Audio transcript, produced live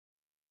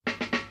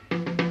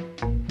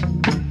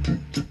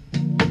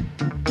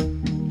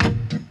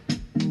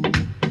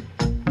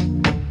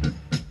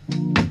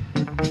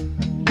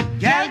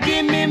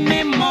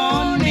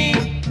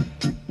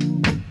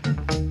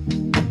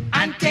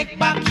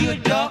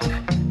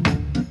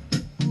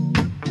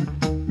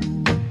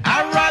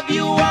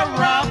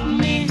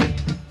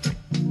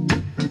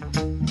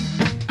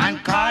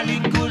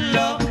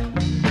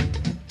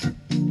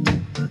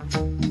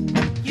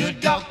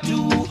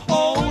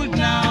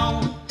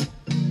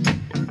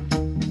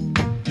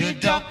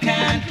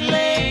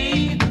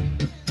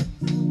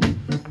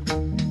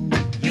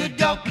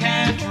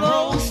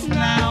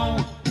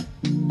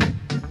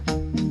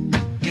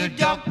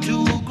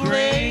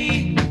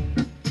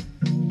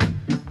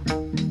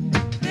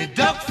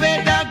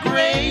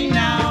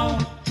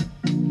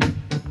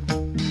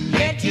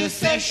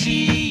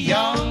she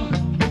young.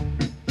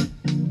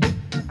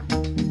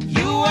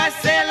 You a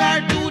sell her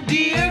to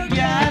dear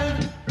gal.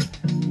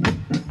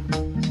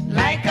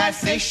 Like I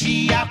say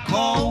she a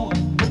cow.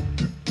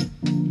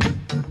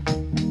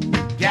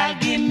 Gal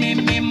give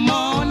me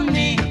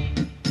money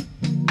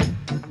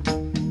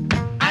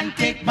and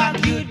take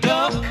back your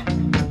duck.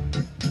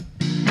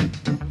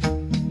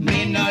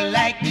 Me no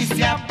like this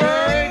ya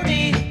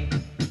birdie.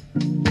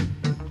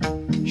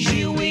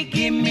 She will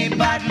give me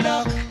bad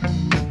luck.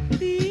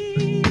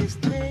 Please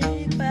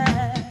take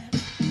back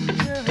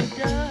your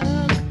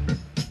dog.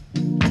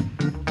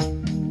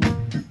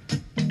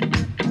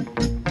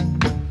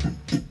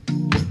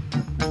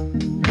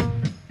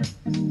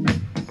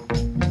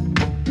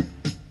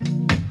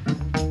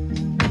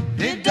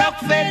 The duck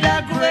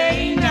feather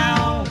gray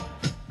now.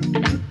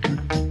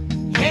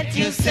 Yet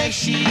you say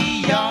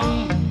she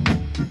young.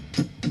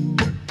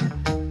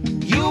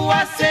 You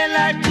a sell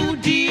her to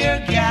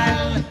dear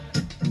gal.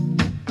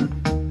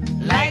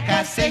 Like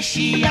I say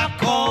she a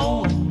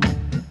cow.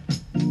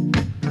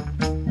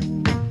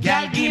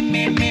 Gal give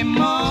me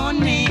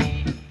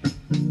money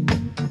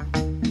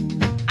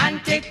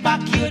and take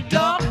back your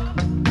duck.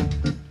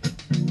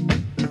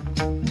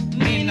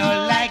 Me no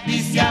like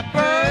this ya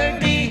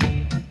birdie.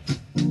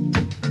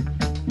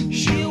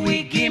 She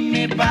will give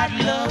me bad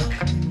luck.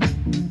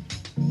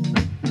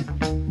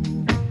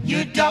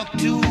 You duck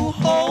too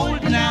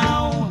old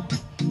now.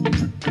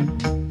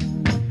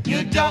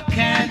 Your duck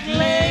can't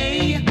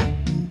lay.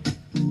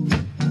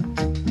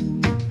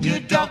 Your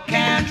duck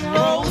can't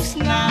roast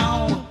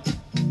now.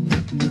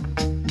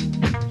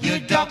 Your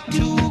duck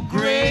too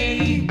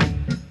gray.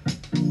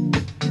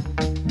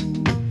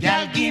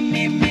 Y'all give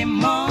me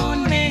money.